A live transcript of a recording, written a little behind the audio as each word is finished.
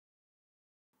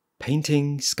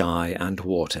Painting Sky and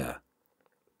Water.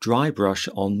 Dry brush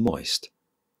on moist.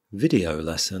 Video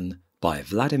lesson by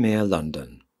Vladimir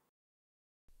London.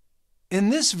 In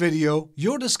this video,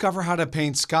 you'll discover how to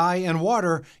paint sky and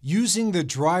water using the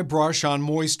dry brush on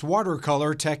moist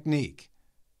watercolor technique.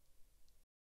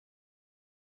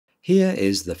 Here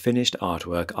is the finished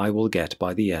artwork I will get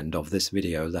by the end of this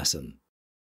video lesson.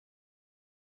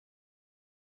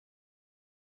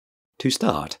 To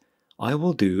start, I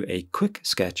will do a quick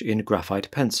sketch in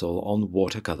graphite pencil on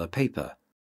watercolor paper.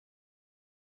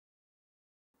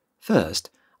 First,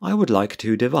 I would like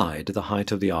to divide the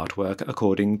height of the artwork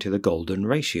according to the golden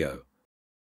ratio.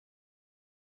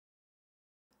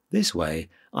 This way,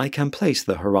 I can place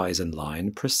the horizon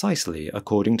line precisely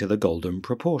according to the golden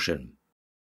proportion.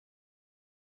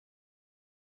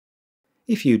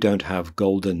 If you don't have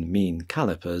golden mean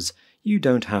calipers, you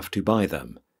don't have to buy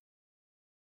them.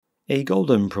 A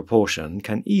golden proportion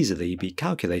can easily be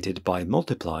calculated by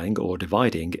multiplying or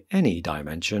dividing any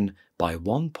dimension by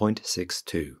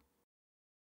 1.62.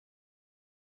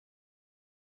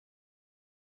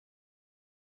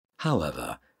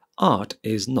 However, art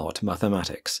is not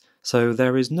mathematics, so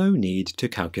there is no need to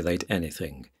calculate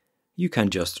anything. You can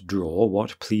just draw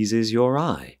what pleases your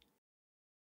eye.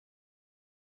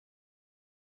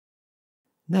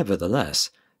 Nevertheless,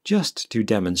 just to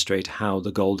demonstrate how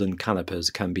the golden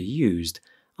calipers can be used,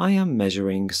 I am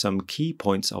measuring some key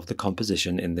points of the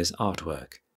composition in this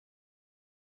artwork.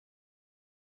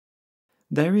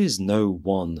 There is no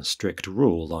one strict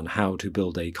rule on how to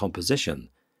build a composition.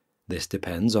 This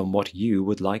depends on what you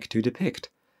would like to depict,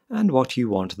 and what you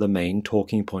want the main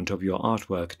talking point of your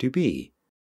artwork to be.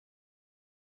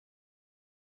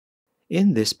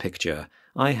 In this picture,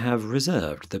 I have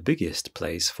reserved the biggest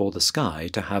place for the sky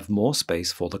to have more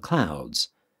space for the clouds.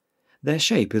 Their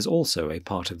shape is also a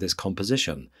part of this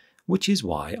composition, which is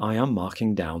why I am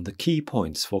marking down the key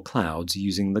points for clouds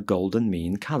using the golden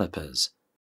mean calipers.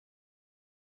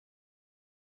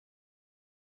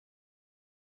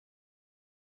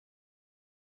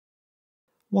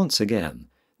 Once again,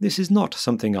 this is not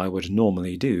something I would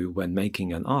normally do when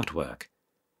making an artwork.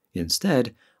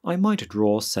 Instead, I might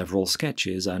draw several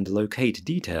sketches and locate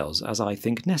details as I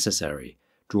think necessary,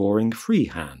 drawing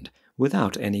freehand,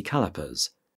 without any calipers.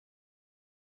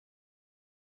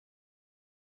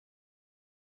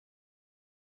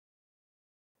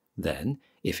 Then,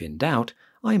 if in doubt,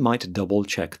 I might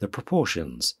double-check the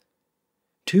proportions.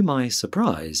 To my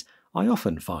surprise, I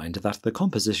often find that the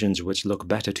compositions which look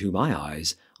better to my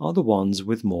eyes are the ones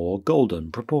with more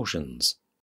golden proportions.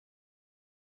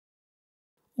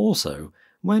 Also,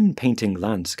 when painting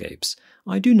landscapes,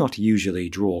 I do not usually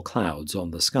draw clouds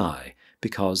on the sky,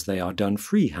 because they are done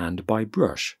freehand by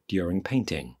brush during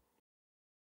painting.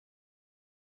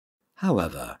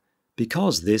 However,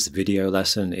 because this video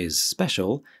lesson is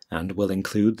special and will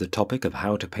include the topic of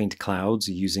how to paint clouds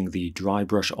using the dry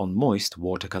brush on moist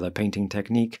watercolor painting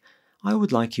technique, I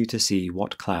would like you to see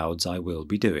what clouds I will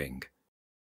be doing.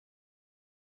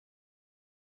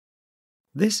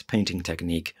 This painting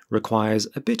technique requires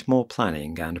a bit more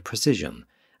planning and precision,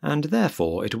 and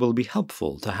therefore it will be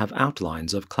helpful to have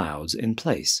outlines of clouds in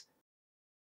place.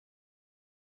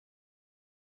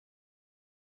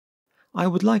 I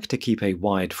would like to keep a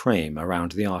wide frame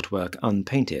around the artwork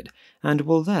unpainted, and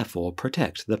will therefore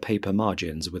protect the paper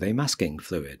margins with a masking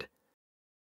fluid.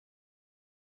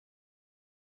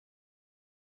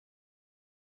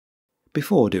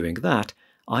 Before doing that,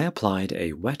 I applied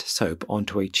a wet soap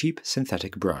onto a cheap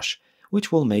synthetic brush,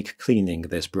 which will make cleaning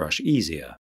this brush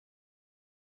easier.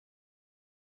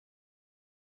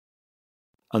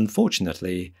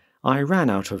 Unfortunately, I ran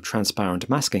out of transparent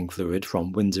masking fluid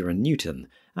from Winsor & Newton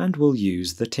and will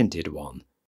use the tinted one.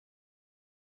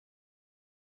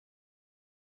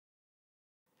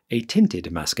 A tinted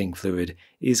masking fluid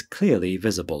is clearly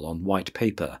visible on white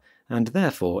paper, and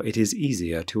therefore it is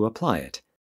easier to apply it.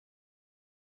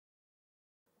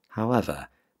 However,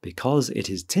 because it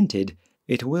is tinted,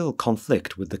 it will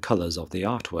conflict with the colors of the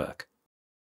artwork.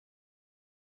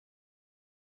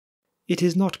 It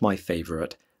is not my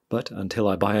favorite, but until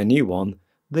I buy a new one,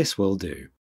 this will do.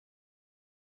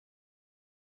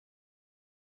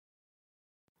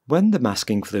 When the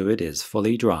masking fluid is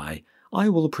fully dry, I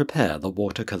will prepare the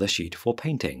watercolor sheet for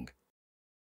painting.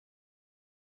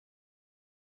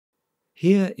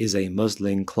 Here is a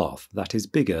muslin cloth that is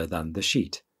bigger than the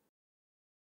sheet.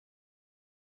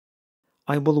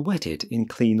 I will wet it in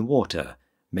clean water,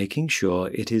 making sure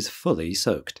it is fully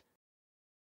soaked.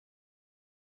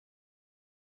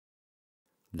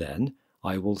 Then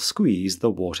I will squeeze the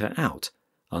water out,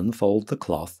 unfold the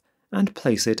cloth, and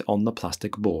place it on the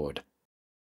plastic board.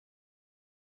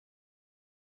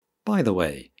 By the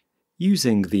way,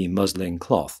 using the muslin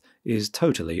cloth is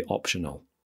totally optional.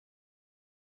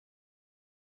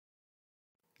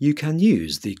 You can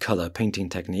use the color painting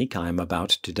technique I am about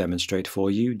to demonstrate for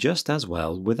you just as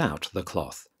well without the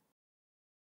cloth.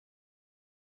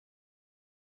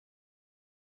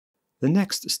 The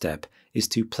next step is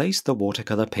to place the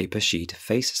watercolor paper sheet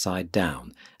face side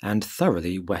down and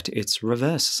thoroughly wet its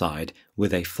reverse side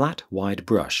with a flat, wide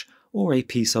brush or a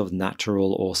piece of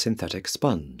natural or synthetic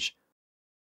sponge.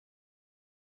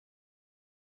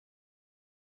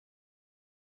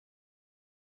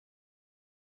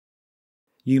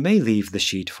 You may leave the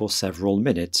sheet for several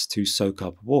minutes to soak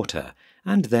up water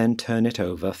and then turn it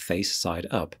over face side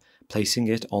up, placing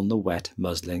it on the wet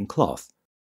muslin cloth.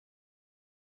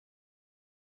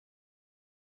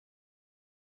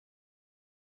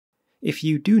 If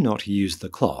you do not use the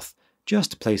cloth,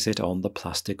 just place it on the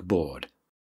plastic board.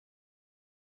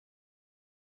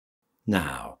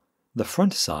 Now, the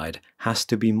front side has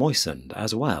to be moistened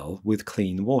as well with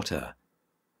clean water.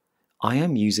 I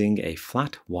am using a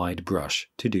flat, wide brush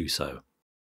to do so.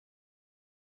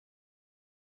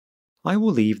 I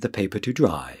will leave the paper to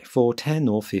dry for 10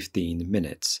 or 15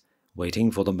 minutes,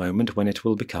 waiting for the moment when it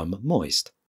will become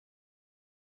moist.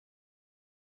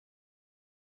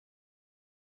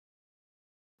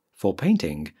 For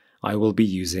painting, I will be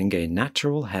using a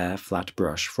natural hair flat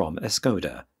brush from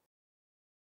Escoda.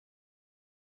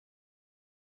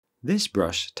 This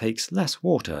brush takes less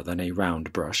water than a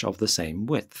round brush of the same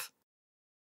width.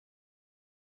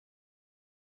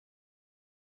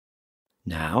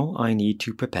 Now I need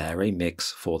to prepare a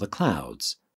mix for the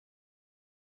clouds.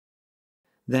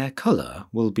 Their color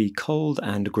will be cold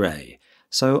and grey,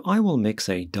 so I will mix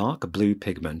a dark blue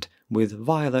pigment with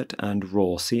violet and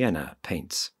raw sienna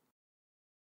paints.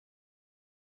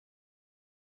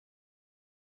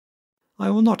 I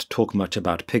will not talk much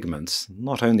about pigments,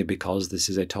 not only because this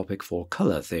is a topic for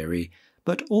color theory,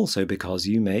 but also because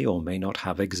you may or may not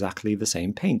have exactly the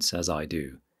same paints as I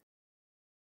do.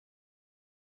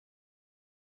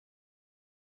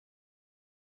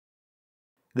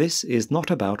 This is not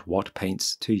about what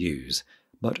paints to use,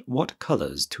 but what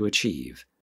colors to achieve.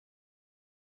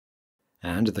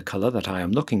 And the color that I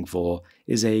am looking for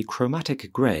is a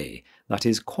chromatic grey that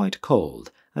is quite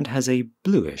cold and has a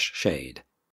bluish shade.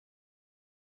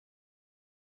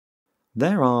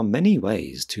 There are many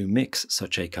ways to mix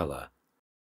such a color.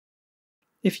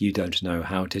 If you don't know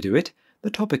how to do it, the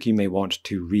topic you may want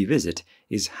to revisit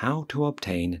is how to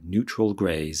obtain neutral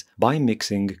greys by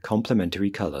mixing complementary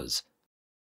colors.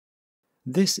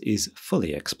 This is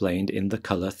fully explained in the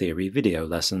color theory video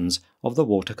lessons of the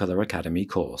Watercolor Academy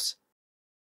course.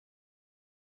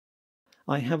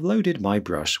 I have loaded my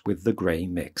brush with the grey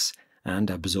mix and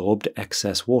absorbed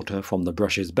excess water from the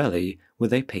brush's belly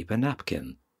with a paper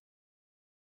napkin.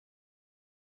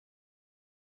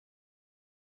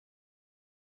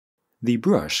 The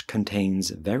brush contains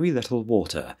very little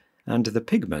water, and the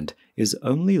pigment is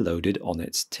only loaded on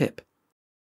its tip.